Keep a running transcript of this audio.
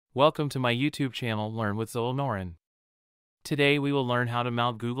Welcome to my YouTube channel Learn with Norin. Today we will learn how to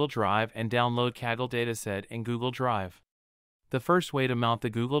mount Google Drive and download Kaggle Dataset in Google Drive. The first way to mount the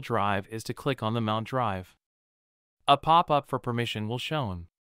Google Drive is to click on the Mount Drive. A pop-up for permission will shown.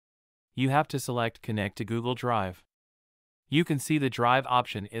 You have to select Connect to Google Drive. You can see the Drive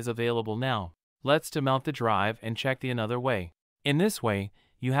option is available now. Let's to mount the drive and check the another way. In this way,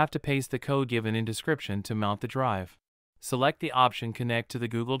 you have to paste the code given in description to mount the drive. Select the option Connect to the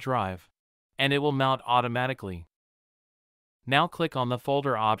Google Drive, and it will mount automatically. Now click on the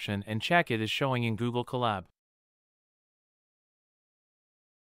folder option and check it is showing in Google Colab.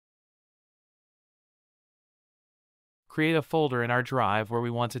 Create a folder in our drive where we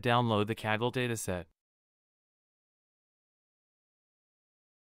want to download the Kaggle dataset.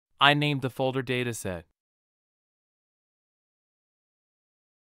 I named the folder Dataset.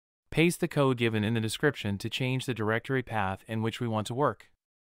 Paste the code given in the description to change the directory path in which we want to work.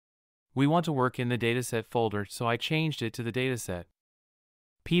 We want to work in the Dataset folder, so I changed it to the Dataset.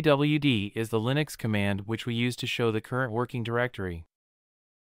 pwd is the Linux command which we use to show the current working directory.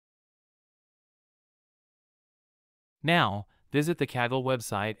 Now, visit the Kaggle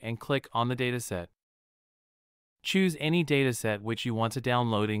website and click on the dataset. Choose any dataset which you want to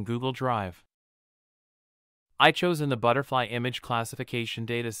download in Google Drive. I chosen the butterfly image classification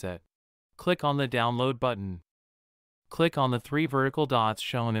dataset. Click on the Download button. Click on the three vertical dots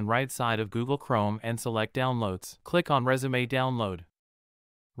shown in right side of Google Chrome and select Downloads. Click on Resume Download.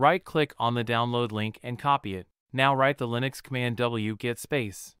 Right-click on the download link and copy it. Now write the Linux command wget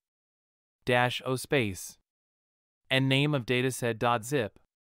space -o space and name of dataset.zip.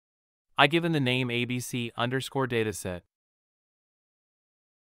 I given the name abc_dataset.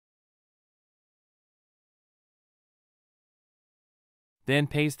 Then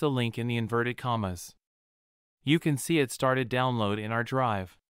paste the link in the inverted commas. You can see it started download in our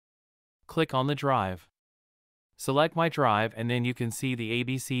drive. Click on the drive. Select My Drive and then you can see the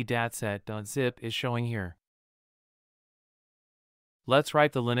abc_dataset.zip is showing here. Let's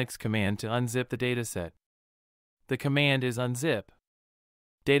write the Linux command to unzip the dataset. The command is unzip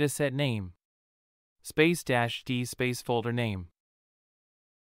dataset name --d space folder name.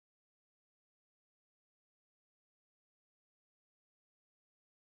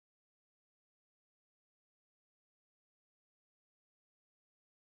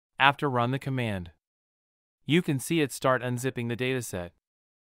 After run the command, you can see it start unzipping the dataset.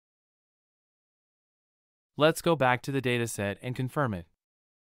 Let's go back to the dataset and confirm it.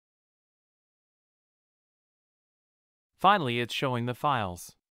 Finally, it's showing the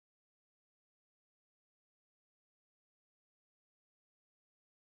files.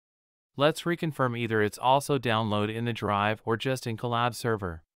 Let's reconfirm either it's also downloaded in the drive or just in Colab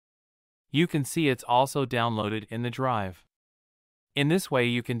server. You can see it's also downloaded in the drive. In this way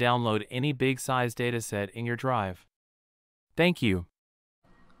you can download any big size dataset in your drive. Thank you.